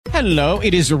Hello,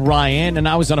 it is Ryan, and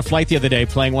I was on a flight the other day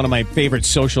playing one of my favorite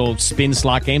social spin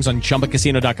slot games on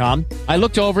ChumbaCasino.com. I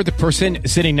looked over at the person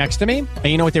sitting next to me, and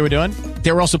you know what they were doing?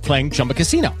 They were also playing Chumba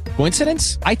Casino.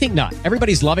 Coincidence? I think not.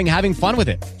 Everybody's loving having fun with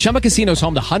it. Chumba Casino is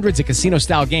home to hundreds of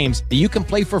casino-style games that you can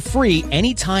play for free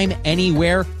anytime,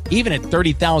 anywhere, even at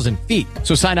 30,000 feet.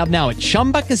 So sign up now at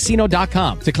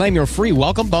ChumbaCasino.com to claim your free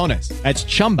welcome bonus. That's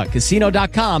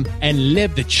ChumbaCasino.com and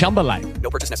live the Chumba life.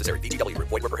 No purchase necessary. VGW.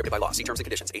 Void were prohibited by law. See terms and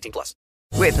conditions. 18+.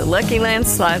 With the Lucky Land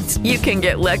Slots, you can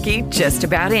get lucky just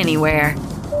about anywhere.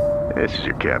 This is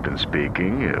your captain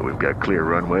speaking. We've got clear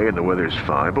runway and the weather's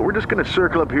fine, but we're just going to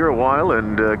circle up here a while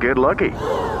and get lucky.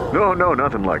 No,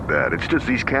 nothing like that. It's just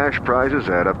these cash prizes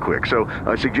add up quick. So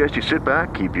I suggest you sit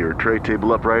back, keep your tray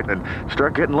table upright, and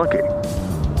start getting lucky.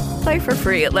 Play for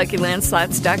free at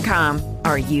LuckyLandSlots.com.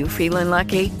 Are you feeling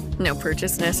lucky? No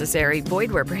purchase necessary.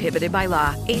 Void where prohibited by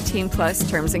law. 18+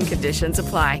 terms and conditions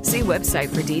apply. See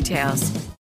website for details.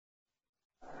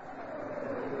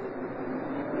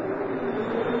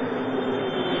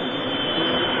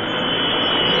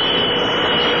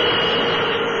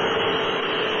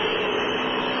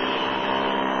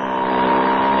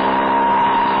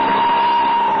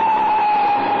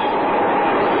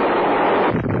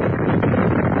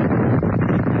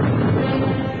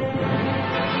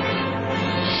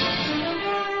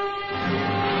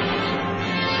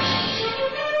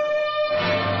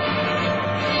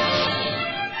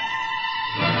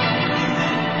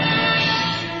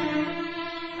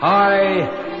 High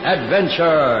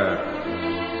Adventure.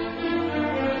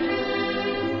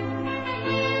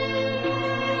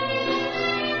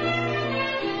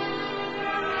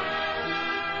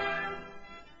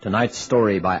 Tonight's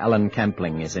story by Alan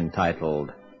Campling is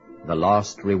entitled The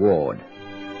Lost Reward.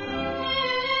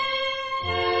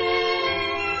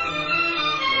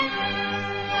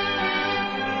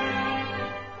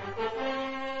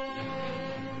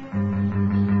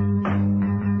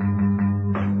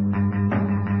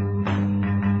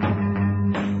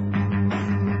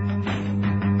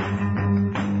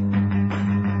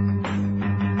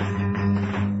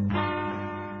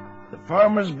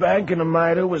 Farmers Bank in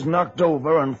Amida was knocked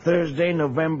over on Thursday,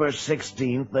 November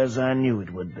 16th, as I knew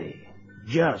it would be.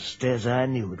 Just as I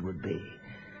knew it would be.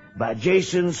 By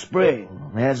Jason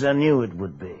Spring, as I knew it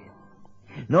would be.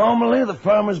 Normally, the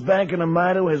Farmers Bank in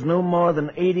Amida has no more than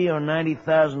 $80,000 or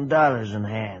 $90,000 in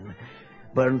hand.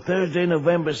 But on Thursday,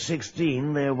 November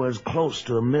 16th, there was close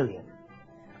to $1 million.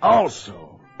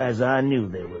 Also, as I knew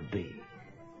there would be.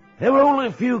 There were only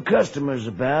a few customers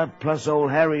about, plus old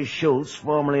Harry Schultz,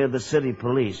 formerly of the city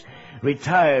police,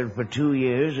 retired for 2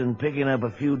 years and picking up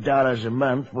a few dollars a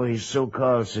month for his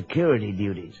so-called security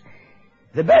duties.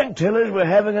 The bank tellers were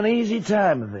having an easy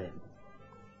time of it.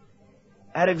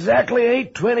 At exactly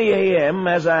 8:20 a.m.,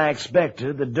 as I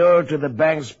expected, the door to the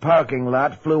bank's parking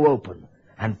lot flew open,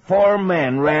 and 4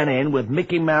 men ran in with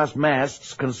Mickey Mouse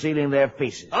masks concealing their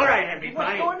faces. All right,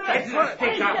 everybody. This is a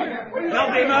stick-up.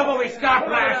 Nobody move or we start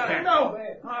blasting. No.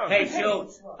 Hey,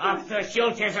 Schultz. Officer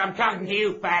Schultz, I'm talking to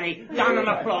you, fatty. Down on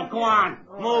the floor. Go on.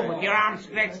 Move with your arms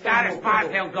split. Start as far as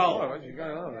they'll go.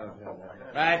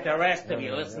 Right, the rest of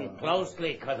you, listen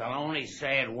closely, because I'll only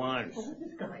say it once.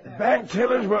 The bank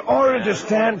tellers were ordered to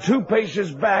stand 2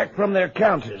 paces back from their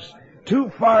counters, too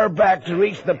far back to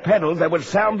reach the pedals that would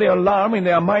sound the alarm in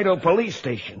the Amida police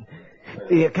station.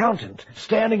 The accountant,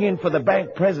 standing in for the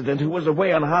bank president who was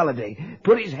away on holiday,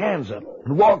 put his hands up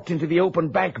and walked into the open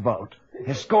bank vault,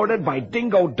 escorted by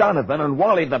Dingo Donovan and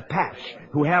Wally the Patch,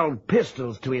 who held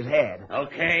pistols to his head.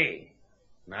 Okay.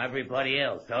 Now everybody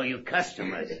else, all you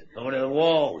customers, go to the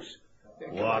walls.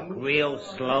 Walk real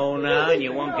slow now and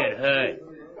you won't get hurt.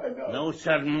 No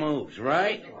sudden moves,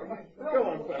 right?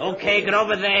 Okay, get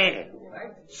over there.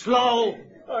 Slow.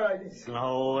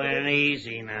 Slow and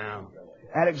easy now.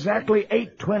 At exactly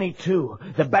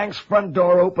 8:22, the bank's front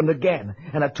door opened again,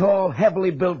 and a tall,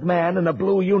 heavily built man in a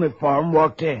blue uniform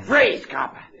walked in. Freeze,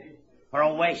 copper! Or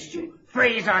I'll waste you.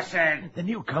 Freeze, I said. The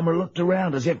newcomer looked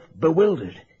around as if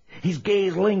bewildered. His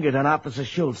gaze lingered on Officer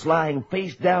Schultz, lying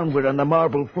face downward on the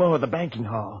marble floor of the banking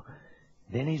hall.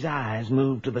 Then his eyes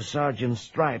moved to the sergeant's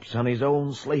stripes on his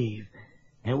own sleeve.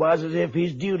 It was as if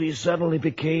his duty suddenly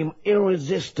became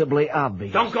irresistibly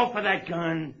obvious. Don't go for that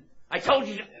gun. I told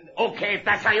you to... Okay, if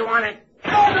that's how you want it.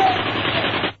 Oh,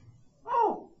 no!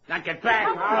 Oh! Now get back.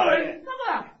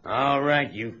 All right,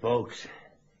 you folks.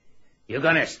 You're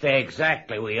gonna stay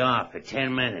exactly where you are for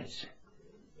 10 minutes.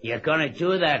 You're gonna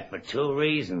do that for 2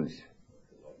 reasons.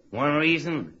 One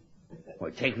reason,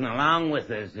 we're taking along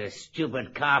with us this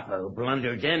stupid copper who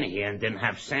blundered in here and didn't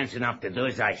have sense enough to do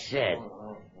as I said.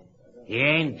 He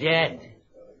ain't dead.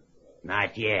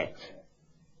 Not yet.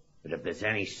 But if there's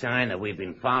any sign that we've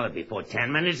been followed before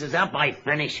 10 minutes is up, I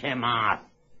finish him off.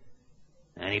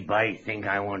 Anybody think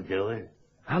I won't do it?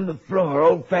 On the floor,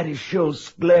 old Fatty Schultz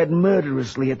glared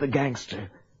murderously at the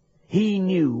gangster. He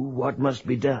knew what must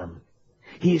be done.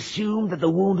 He assumed that the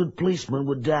wounded policeman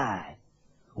would die.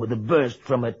 With a burst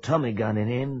from a Tommy gun in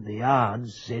him, the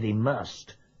odds said he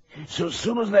must. So as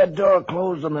soon as that door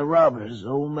closed on the robbers,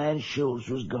 old man Schultz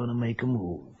was going to make a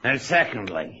move. And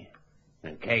secondly,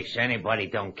 in case anybody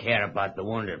don't care about the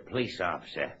wounded police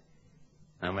officer,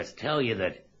 I must tell you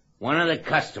that one of the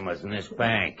customers in this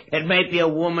bank, it may be a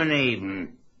woman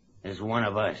even, is one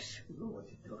of us.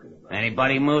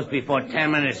 Anybody moves before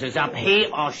 10 minutes is up, he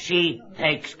or she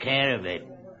takes care of it.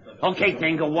 Okay,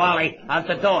 Tinker, Wally, out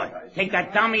the door. Take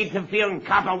that dummy interfering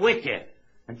copper with you.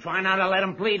 And try not to let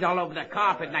him bleed all over the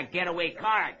carpet in that getaway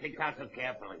car I picked out so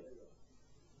carefully.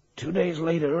 2 days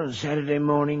later, on Saturday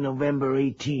morning, November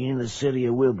 18, in the city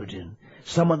of Wilburton,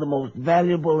 some of the most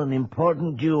valuable and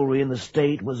important jewelry in the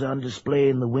state was on display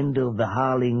in the window of the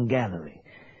Harling Gallery,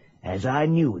 as I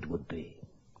knew it would be.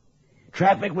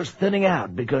 Traffic was thinning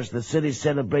out because the city's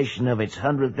celebration of its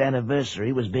 100th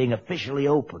anniversary was being officially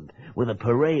opened with a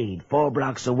parade 4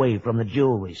 blocks away from the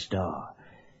jewelry store.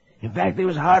 In fact, there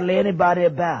was hardly anybody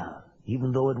about,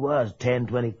 even though it was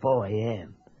 10:24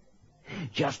 a.m.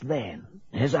 Just then,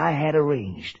 as I had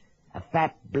arranged, a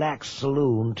fat black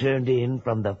saloon turned in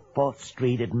from the 4th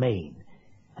Street at Main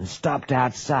and stopped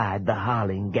outside the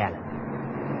Harling Gallery.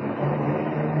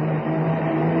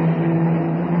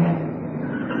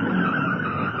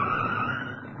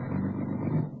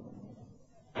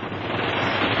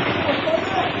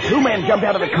 Two men jumped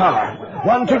out of the car.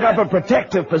 One took up a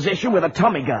protective position with a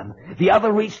Tommy gun. The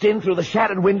other reached in through the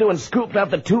shattered window and scooped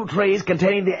out the 2 trays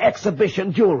containing the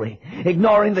exhibition jewelry,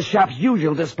 ignoring the shop's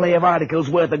usual display of articles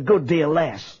worth a good deal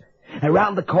less.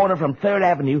 Around the corner from 3rd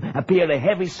Avenue appeared a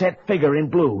heavy-set figure in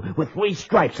blue with 3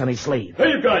 stripes on his sleeve.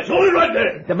 Hey, you guys, hold it right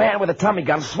there! The man with the Tommy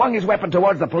gun swung his weapon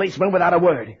towards the policeman without a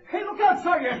word. Hey, look out,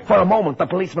 Sergeant! For a moment, the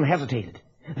policeman hesitated.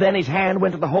 Then his hand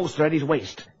went to the holster at his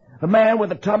waist. The man with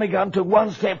the Tommy gun took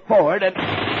 1 step forward and...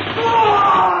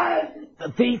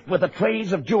 The thief with the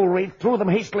trays of jewelry threw them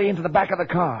hastily into the back of the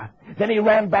car. Then he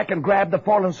ran back and grabbed the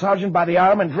fallen sergeant by the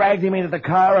arm and dragged him into the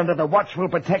car under the watchful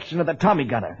protection of the Tommy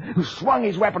gunner, who swung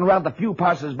his weapon around the few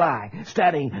passers-by,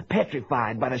 standing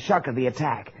petrified by the shock of the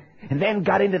attack, and then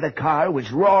got into the car,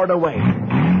 which roared away.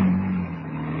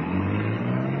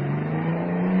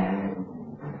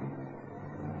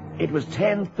 It was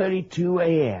 10:32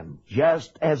 a.m.,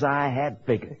 just as I had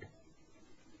figured.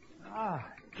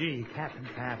 Gee, Captain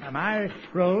Pat, am I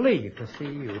relieved to see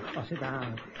you. Oh, sit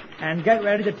down. And get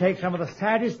ready to take some of the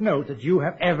saddest notes that you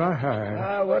have ever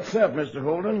heard. What's up, Mr.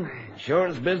 Holden?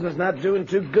 Insurance business not doing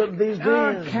too good these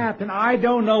days? Captain, I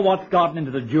don't know what's gotten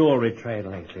into the jewelry trade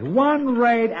lately. One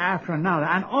raid after another,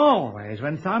 and always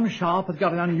when some shop has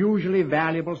got an unusually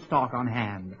valuable stock on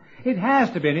hand. It has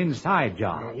to be an inside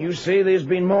job. You say there's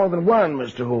been more than one,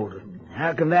 Mr. Holden.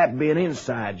 How can that be an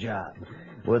inside job?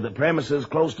 Were the premises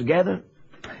close together?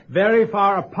 Very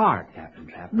far apart, Captain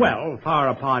Trapp. Well, far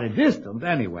apart in distance,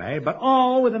 anyway, but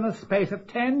all within a space of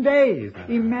 10 days.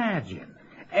 Imagine.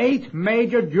 8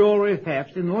 major jewelry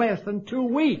thefts in less than 2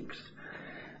 weeks.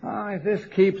 If this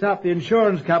keeps up, the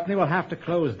insurance company will have to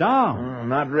close down.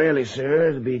 Not really, sir.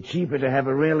 It'd be cheaper to have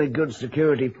a really good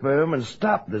security firm and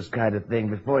stop this kind of thing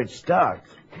before it starts.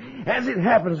 As it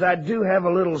happens, I do have a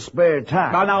little spare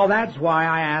time. Now, that's why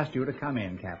I asked you to come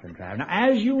in, Captain Trav. Now,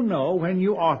 as you know, when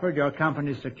you offered your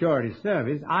company's security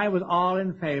service, I was all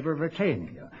in favor of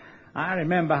retaining you. I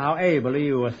remember how ably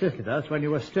you assisted us when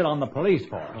you were still on the police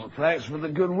force. Well, thanks for the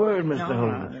good word, Mr.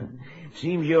 Holden.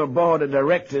 Seems your board of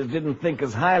directors didn't think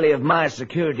as highly of my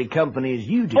security company as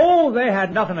you did. Oh, they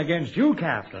had nothing against you,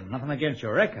 Captain. Nothing against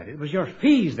your record. It was your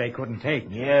fees they couldn't take.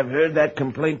 Yeah, I've heard that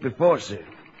complaint before, sir.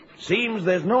 Seems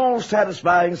there's no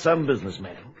satisfying some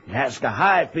businessmen. Ask a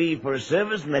high fee for a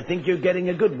service and they think you're getting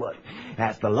a good one.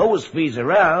 Ask the lowest fees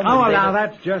around. Oh, now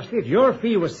that's just it. Your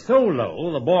fee was so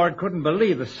low, the board couldn't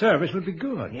believe the service would be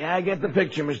good. Yeah, I get the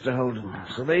picture, Mr. Holden.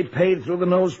 So they paid through the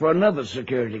nose for another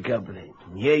security company.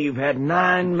 Yeah, you've had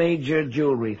 9 major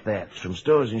jewelry thefts from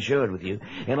stores insured with you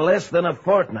in less than a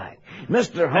fortnight.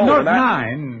 Mr. Holden... Not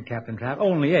 9, Captain Trapp,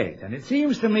 only 8. And it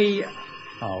seems to me...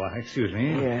 Oh, excuse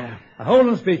me. Yeah.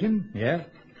 Holden speaking. Yes.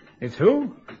 It's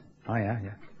who? Oh, yeah.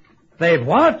 They've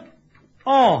what?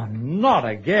 Oh, not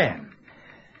again.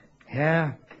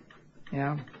 Yeah.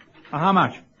 How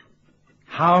much?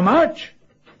 How much?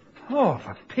 Oh,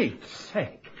 for Pete's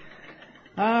sake.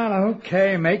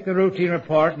 Okay, make the routine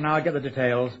report and I'll get the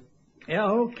details. Yeah,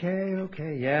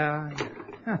 okay, yeah.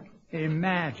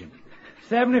 Imagine.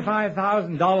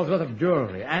 $75,000 worth of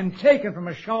jewelry, and taken from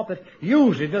a shop that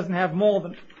usually doesn't have more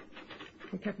than...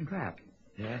 Hey, Captain Trapp.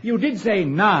 Yeah? You did say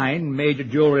 9 major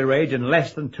jewelry raids in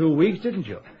less than 2 weeks, didn't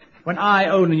you? When I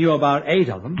only knew about 8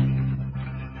 of them.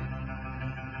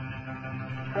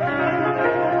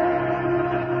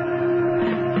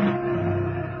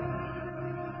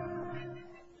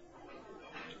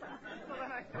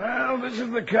 Well, this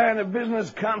is the kind of business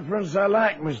conference I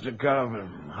like, Mr. Carver.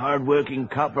 Hard-working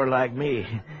copper like me,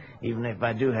 even if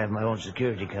I do have my own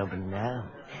security company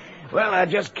now. Well, I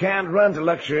just can't run to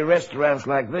luxury restaurants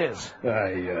like this.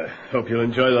 I hope you'll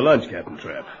enjoy the lunch, Captain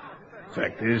Trapp.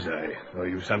 Fact is, I owe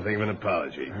you something of an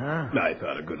apology. Huh? I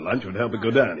thought a good lunch would help it go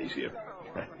down easier.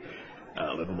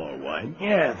 A little more wine?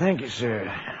 Yeah, thank you,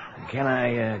 sir. Can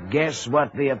I guess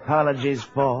what the apology's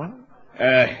for?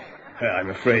 I'm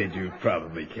afraid you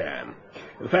probably can.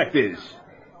 The fact is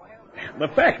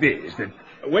that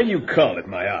when you called at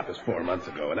my office 4 months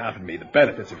ago and offered me the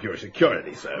benefits of your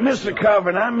security service... Mr.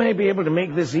 Carver, I may be able to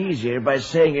make this easier by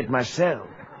saying it myself.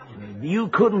 You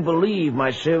couldn't believe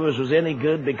my service was any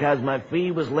good because my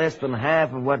fee was less than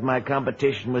half of what my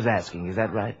competition was asking. Is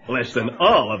that right? Less than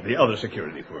all of the other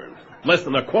security firms. Less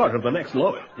than a quarter of the next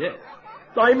lowest, yes.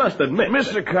 I must admit...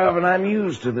 Mr. Carver, I'm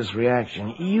used to this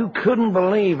reaction. You couldn't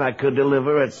believe I could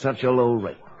deliver at such a low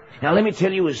rate. Now, let me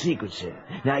tell you a secret, sir.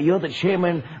 Now, you're the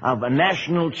chairman of a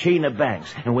national chain of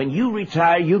banks, and when you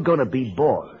retire, you're going to be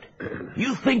bored.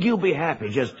 You think you'll be happy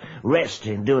just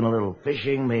resting, doing a little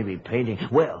fishing, maybe painting.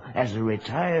 Well, as a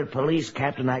retired police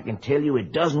captain, I can tell you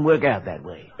it doesn't work out that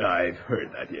way. I've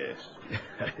heard that, yes.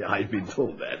 I've been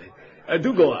told that.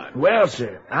 Do go on. Well,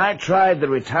 sir, I tried the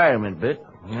retirement bit,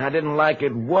 and I didn't like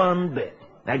it one bit.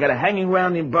 I got a hanging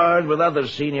around in bars with other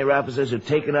senior officers who'd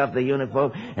taken off their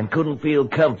uniform and couldn't feel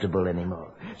comfortable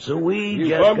anymore. So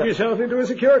You formed yourself into a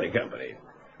security company.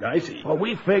 I see. Well,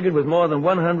 we figured with more than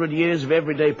 100 years of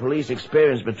everyday police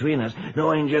experience between us,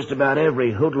 knowing just about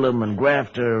every hoodlum and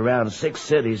grafter around 6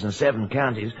 cities and 7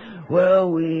 counties, well,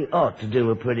 we ought to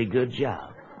do a pretty good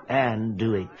job. And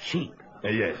do it cheap.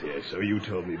 Yes, so you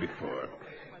told me before.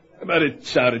 But it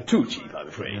sounded too cheap, I'm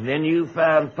afraid. And then you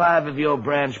found 5 of your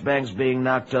branch banks being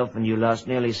knocked off and you lost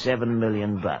nearly $7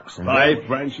 million. And 5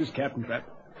 branches, Captain Trapp?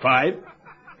 5?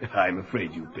 I'm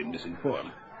afraid you've been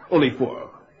misinformed. Only 4.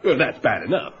 Well, that's bad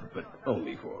enough, but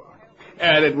only 4.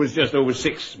 And it was just over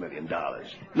 $6 million.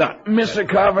 Not... Mr.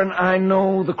 Carver, I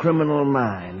know the criminal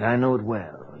mind. I know it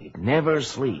well. It never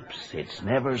sleeps. It's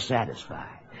never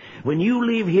satisfied. When you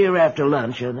leave here after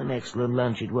lunch, and an excellent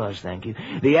lunch it was, thank you,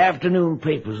 the afternoon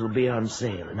papers will be on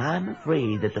sale, and I'm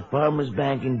afraid that the Farmers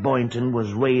Bank in Boynton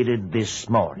was raided this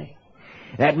morning.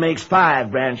 That makes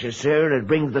 5 branches, sir, and it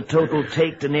brings the total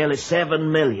take to nearly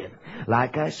 $7 million.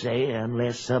 Like I say,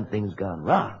 unless something's gone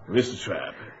wrong. Mr.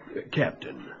 Trapp,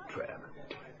 Captain Trapp,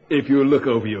 if you look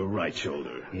over your right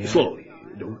shoulder, slowly,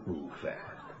 don't move fast,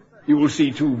 you will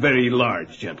see 2 very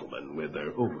large gentlemen with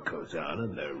their overcoats on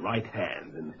and their right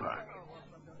hands in the pocket.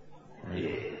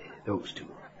 Yeah, those 2.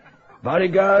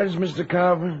 Bodyguards, Mr.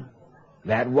 Carver?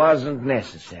 That wasn't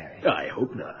necessary. I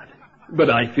hope not.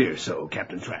 But I fear so,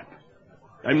 Captain Trapp.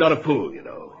 I'm not a fool, you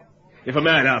know. If a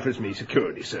man offers me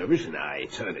security service and I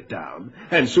turn it down,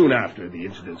 and soon after the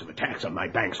incidence of attacks on my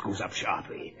banks goes up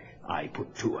sharply, I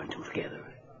put 2 and 2 together.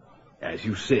 As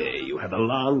you say, you have a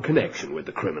long connection with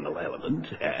the criminal element,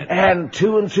 And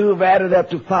 2 and 2 have added up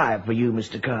to 5 for you,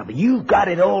 Mr. Carver. You've got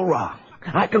it all wrong.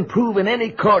 I can prove in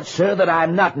any court, sir, that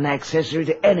I'm not an accessory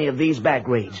to any of these bank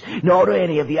raids, nor to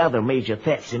any of the other major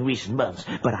thefts in recent months.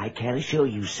 But I can assure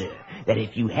you, sir, that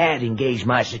if you had engaged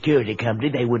my security company,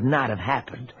 they would not have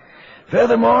happened.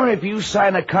 Furthermore, if you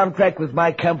sign a contract with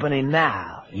my company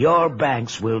now, your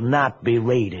banks will not be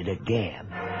raided again.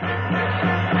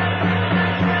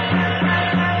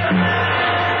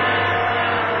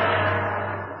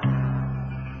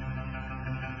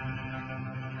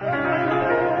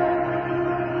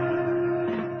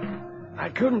 I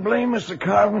couldn't blame Mr.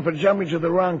 Carver for jumping to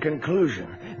the wrong conclusion,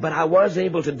 but I was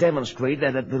able to demonstrate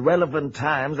that at the relevant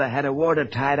times I had a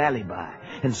watertight alibi,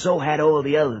 and so had all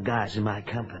the other guys in my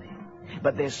company.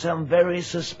 But there's some very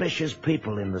suspicious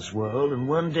people in this world, and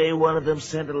one day one of them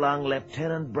sent along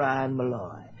Lieutenant Brian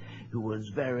Malloy, who was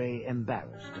very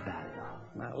embarrassed about it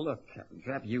all. Now, look, Captain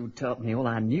Trapp, you taught me all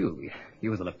I knew. You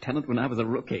was a lieutenant when I was a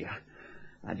rookie.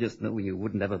 I just knew you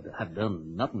wouldn't ever have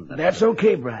done nothing. That's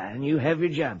okay, Brian. You have your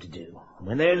job to do.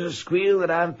 When there's a squeal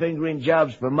that I'm fingering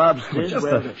jobs for mobsters... Just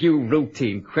a few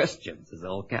routine questions is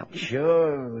all, Captain.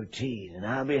 Sure, routine, and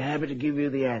I'll be happy to give you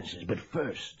the answers. But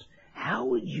first, how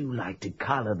would you like to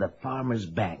collar the Farmers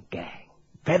Bank gang?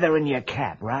 Feather in your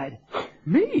cap, right?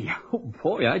 Me? Oh,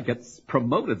 boy, I'd get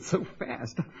promoted so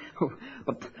fast. Oh,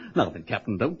 but now then,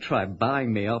 Captain, don't try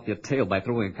buying me off your tail by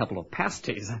throwing a couple of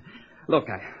pasties. Look,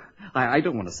 I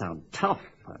don't want to sound tough.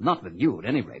 Not with you, at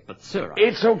any rate, but, sir...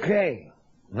 It's okay.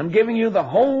 I'm giving you the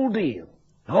whole deal.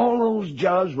 All those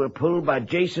jobs were pulled by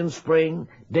Jason Spring,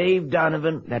 Dave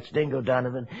Donovan, that's Dingo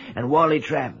Donovan, and Wally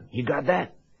Traven. You got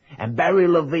that? And Barry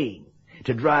Levine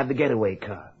to drive the getaway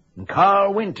car. And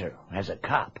Carl Winter as a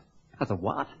cop. As a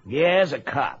what? Yeah, as a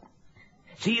cop.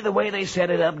 See, the way they set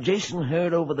it up, Jason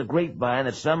heard over the grapevine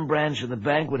that some branch of the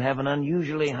bank would have an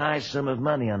unusually high sum of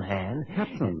money on hand.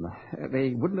 Captain, they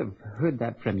wouldn't have heard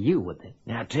that from you, would they?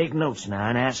 Now, take notes now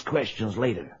and ask questions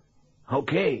later.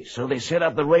 Okay, so they set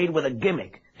up the raid with a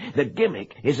gimmick. The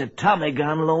gimmick is a Tommy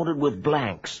gun loaded with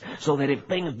blanks, so that if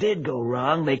things did go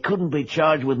wrong, they couldn't be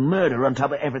charged with murder on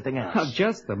top of everything else. Now,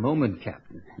 just a moment,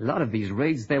 Captain. A lot of these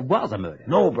raids, there was a murder.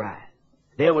 No, Brian.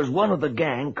 There was one of the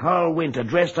gang, Carl Winter,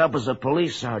 dressed up as a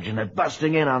police sergeant and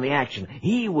busting in on the action.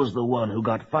 He was the one who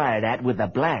got fired at with the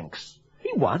blanks.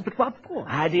 He was, but what for?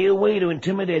 Ideal way to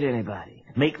intimidate anybody.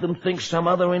 Make them think some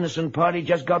other innocent party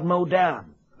just got mowed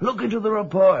down. Look into the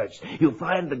reports. You'll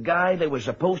find the guy they were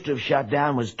supposed to have shot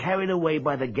down was carried away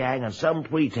by the gang on some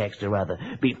pretext or other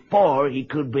before he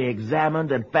could be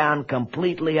examined and found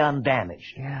completely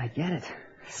undamaged. Yeah, I get it.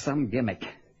 Some gimmick.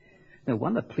 No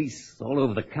wonder police all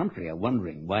over the country are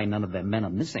wondering why none of their men are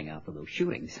missing after those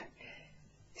shootings.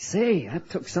 Say, that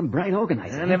took some bright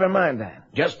organizing. Never mind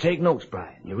that. Just take notes,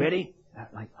 Brian. You ready?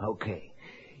 Okay.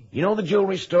 You know the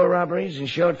jewelry store robberies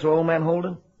insured through Old Man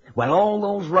Holden? Well, all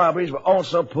those robberies were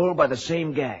also pulled by the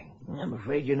same gang. I'm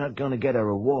afraid you're not going to get a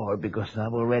reward because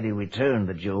I've already returned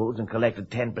the jewels and collected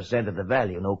 10% of the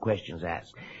value, no questions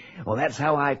asked. Well, that's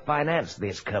how I financed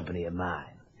this company of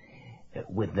mine.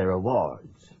 With the rewards.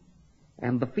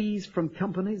 And the fees from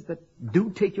companies that do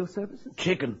take your services?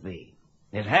 Chicken fee.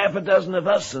 There's half a dozen of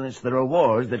us, and it's the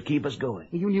rewards that keep us going.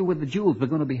 You knew where the jewels were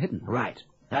going to be hidden. Right.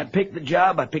 I picked the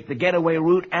job, I picked the getaway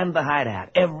route and the hideout,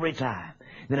 every time.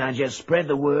 Then I just spread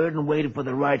the word and waited for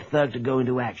the right thug to go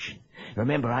into action.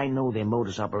 Remember, I know their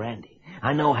modus operandi.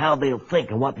 I know how they'll think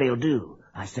and what they'll do.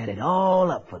 I set it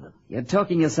all up for them. You're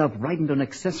talking yourself right into an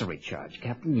accessory charge,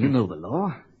 Captain. You know the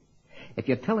law. If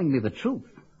you're telling me the truth,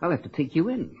 I'll have to take you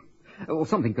in. Well,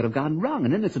 something could have gone wrong.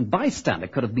 An innocent bystander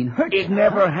could have been hurt. It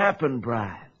never happened,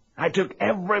 Brian. I took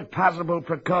every possible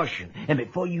precaution. And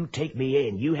before you take me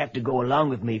in, you have to go along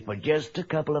with me for just a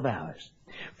couple of hours.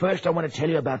 First, I want to tell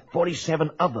you about 47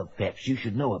 other thefts you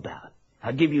should know about.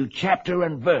 I'll give you chapter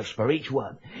and verse for each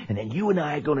one. And then you and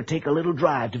I are going to take a little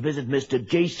drive to visit Mr.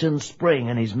 Jason Spring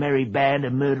and his merry band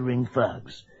of murdering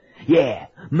thugs. Yeah,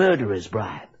 murderers,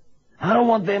 Brian. I don't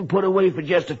want them put away for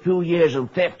just a few years on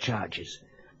theft charges.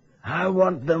 I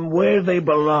want them where they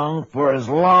belong for as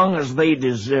long as they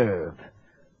deserve.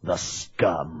 The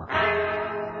scum.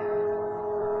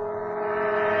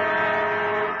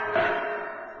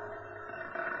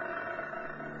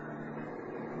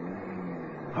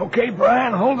 Okay,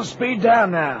 Brian, hold the speed down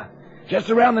now.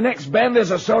 Just around the next bend there's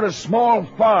a sort of small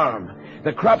farm.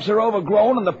 The crops are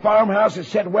overgrown and the farmhouse is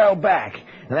set well back.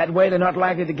 That way they're not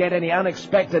likely to get any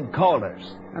unexpected callers.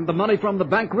 And the money from the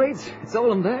bank raids? It's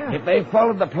all in there. If they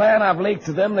followed the plan I've leaked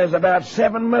to them, there's about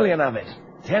 $7 million of it.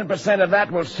 10% of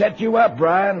that will set you up,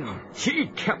 Brian. Gee,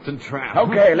 Captain Trapp.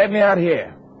 Okay, let me out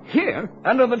here. Here?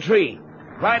 Under the tree.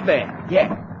 Right there. Yeah.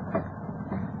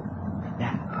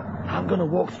 Now, I'm gonna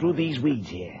walk through these weeds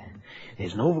here.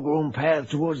 There's an overgrown path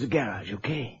towards the garage,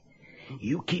 okay?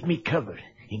 You keep me covered.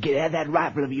 And get out that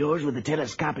rifle of yours with the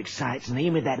telescopic sights and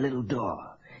aim at that little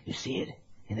door. You see it?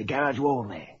 In the garage wall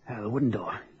there. The wooden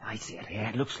door. I see it. Yeah,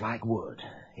 it looks like wood.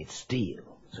 It's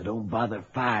steel, so don't bother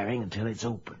firing until it's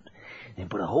opened. Then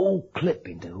put a whole clip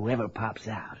into whoever pops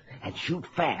out. And shoot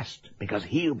fast, because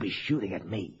he'll be shooting at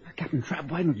me. Captain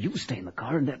Trapp, why don't you stay in the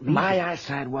car and let me... My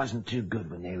eyesight wasn't too good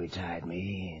when they retired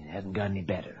me. It hasn't got any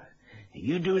better.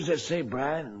 You do as I say,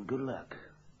 Brian, and good luck.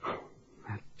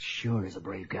 That sure is a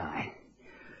brave guy.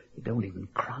 He don't even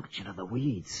crouch into the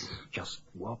weeds. Just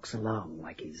walks along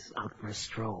like he's out for a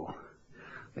stroll.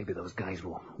 Maybe those guys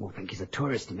will think he's a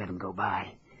tourist and let him go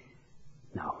by.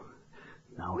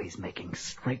 No, he's making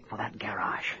straight for that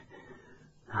garage.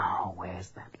 Oh, where's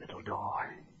that little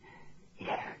door?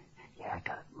 Yeah, I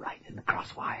got it right in the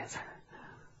cross wires.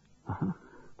 The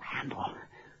handle.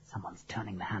 Someone's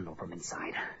turning the handle from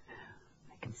inside.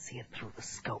 I can see it through the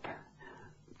scope.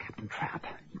 Captain Trapp,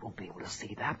 you won't be able to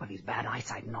see that with his bad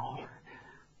eyesight and all.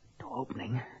 Door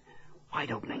opening.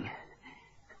 Wide opening.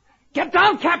 Get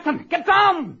down, Captain! Get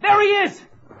down! There he is!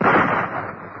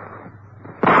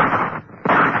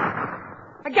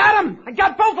 I got him! I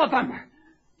got both of them!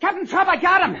 Captain Trapp, I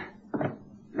got him!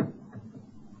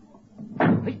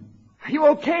 you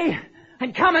okay?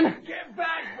 I'm coming. Get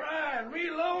back, Brian.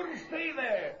 Reload and stay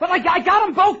there. But I got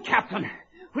them both, Captain.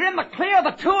 We're in the clear.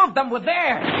 The two of them were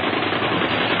there.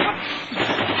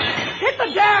 Hit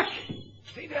the deck!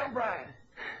 Stay down, Brian.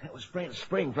 That was Friend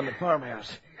Spring from the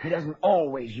farmhouse. He doesn't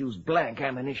always use blank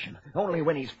ammunition, only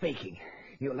when he's faking.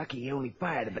 You're lucky he only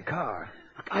fired at the car.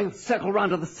 I'll circle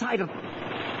round to the side of...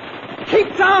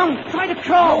 Keep down! Try to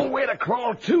crawl! Nowhere to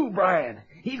crawl to, Brian.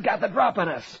 He's got the drop on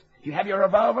us. Do you have your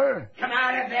revolver? Come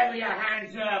out of there with your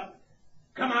hands up.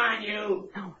 Come on, you.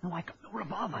 No, I got no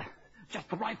revolver. Just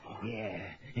the rifle. Yeah,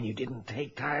 and you didn't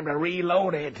take time to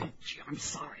reload it. Gee, I'm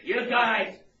sorry. You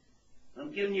guys,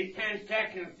 I'm giving you 10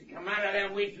 seconds to come out of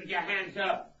them weeds with your hands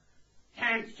up.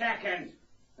 10 seconds.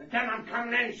 And then I'm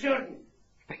coming in shooting.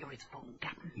 Figure it's phone,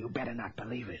 Captain. You better not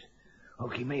believe it.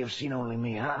 Okie may have seen only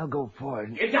me. I'll go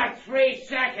forward. You got 3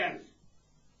 seconds.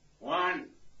 1,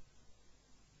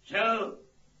 2,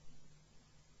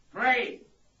 3.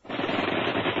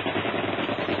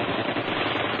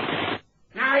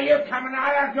 Now you coming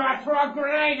out after I throw a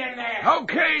grenade in there.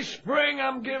 Okay, Spring,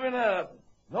 I'm giving up.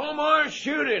 No more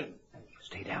shooting.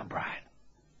 Stay down, Brian.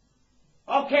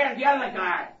 Okay, the other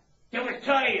guy. There was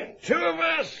 2 of you. 2 of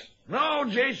us? No,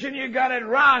 Jason, you got it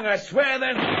wrong. I swear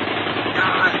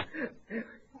that...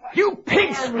 You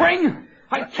pig, Spring!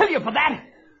 I'd kill you for that.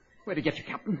 Where'd he get you,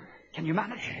 Captain? Can you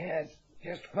manage? Yeah, it's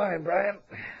just fine, Brian.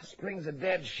 Spring's a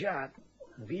dead shot.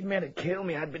 If he meant to kill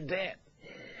me, I'd be dead.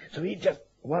 So he just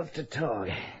wants to talk.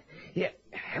 Yeah,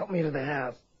 help me to the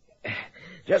house.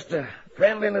 Just a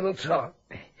friendly little talk.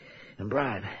 And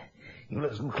Brian, you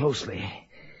listen closely.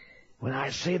 When I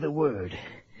say the word,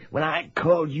 when I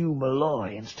call you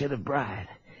Malloy instead of Brian,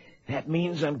 that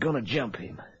means I'm gonna jump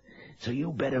him. So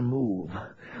you better move.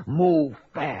 Move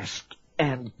fast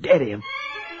and get him.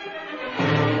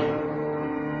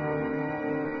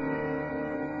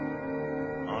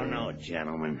 Oh, no,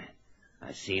 gentlemen.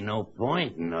 I see no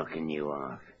point in knocking you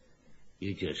off.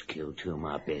 You just killed 2 of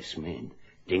my best men,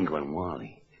 Dingo and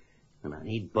Wally. And I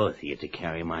need both of you to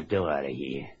carry my dough out of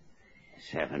here.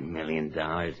 $7 million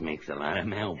makes a lot of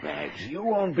mailbags. You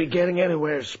won't be getting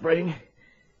anywhere, Spring.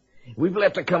 We've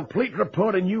left a complete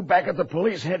report on you back at the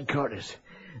police headquarters.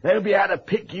 They'll be out to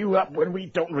pick you up when we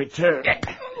don't return.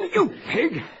 You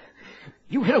pig!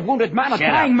 You hit a wounded man, a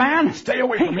dying man! Stay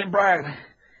away from him, Brian.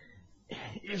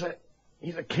 He's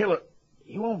a killer.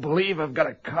 You won't believe I've got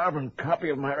a carbon copy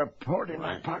of my report in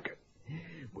my pocket,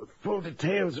 with full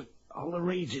details of all the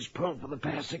raids he's pulled for the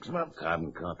past 6 months.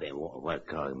 Carbon copy? What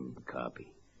carbon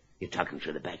copy? You're talking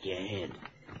through the back of your head.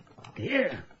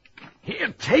 Here,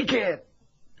 take it.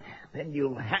 Then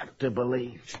you'll have to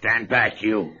believe. Stand back,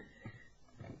 you.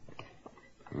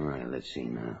 All right, let's see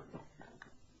now.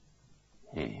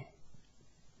 Hey,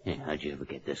 how'd you ever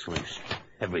get this list?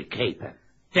 Every caper.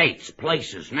 Dates,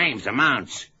 places, names,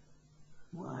 amounts.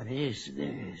 What is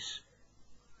this?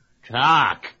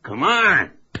 Talk. Come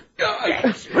on.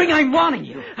 Spring, I'm warning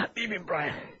you. Leave him,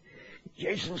 Brian.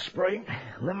 Jason Spring,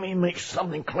 let me make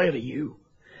something clear to you.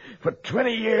 For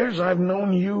 20 years, I've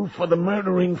known you for the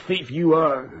murdering thief you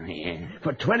are. Yeah.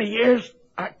 For 20 years,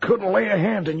 I couldn't lay a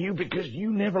hand on you because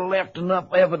you never left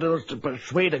enough evidence to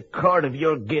persuade a court of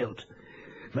your guilt.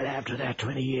 But after that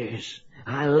 20 years,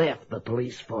 I left the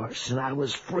police force and I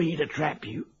was free to trap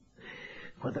you.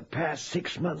 For the past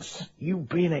 6 months, you've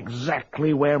been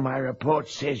exactly where my report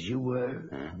says you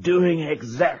were, doing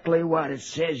exactly what it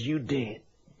says you did.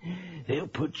 They'll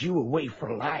put you away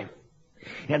for life.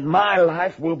 And my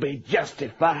life will be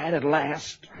justified at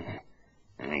last.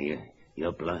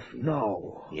 You're bluffing.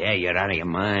 No. Yeah, you're out of your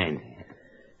mind.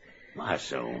 Why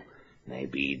so?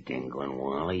 Maybe Dingo and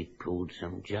Wally pulled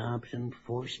some jobs and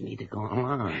forced me to go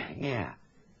along. Yeah.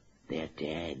 They're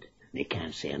dead. They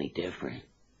can't say any different.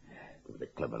 With a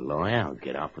clever lawyer, I'll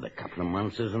get off with a couple of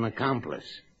months as an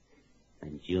accomplice.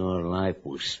 And your life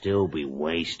will still be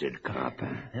wasted,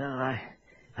 copper. No,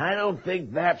 I don't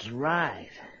think that's right.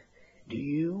 Do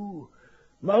you?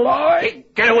 Malloy? Hey,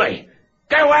 get away!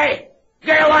 Get away!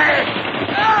 Get away!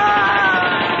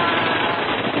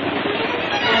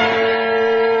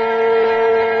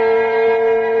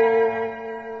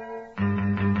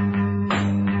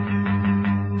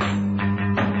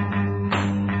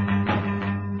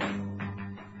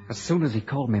 As soon as he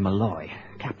called me Malloy,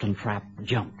 Captain Trapp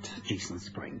jumped Jason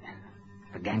Spring.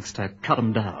 The gangster cut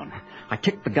him down. I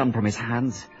kicked the gun from his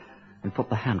hands and put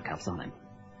the handcuffs on him.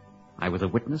 I was a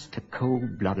witness to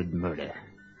cold-blooded murder.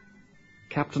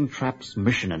 Captain Trapp's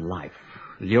mission in life,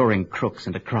 luring crooks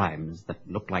into crimes that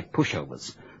look like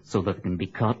pushovers so that they can be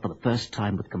caught for the first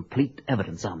time with complete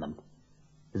evidence on them,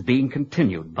 is being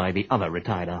continued by the other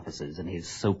retired officers in his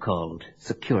so-called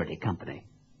security company.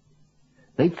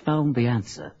 they've found the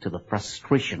answer to the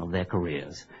frustration of their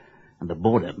careers and the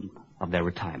boredom of their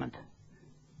retirement.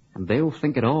 And they'll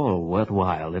think it all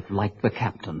worthwhile if, like the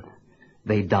captain,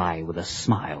 they die with a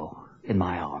smile in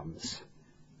my arms,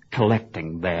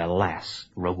 collecting their last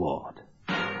reward.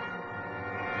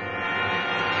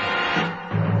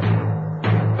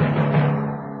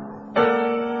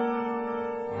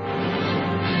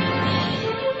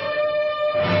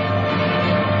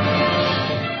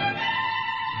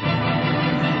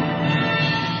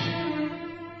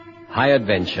 High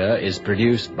Adventure is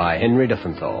produced by Henry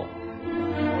Duffenthal.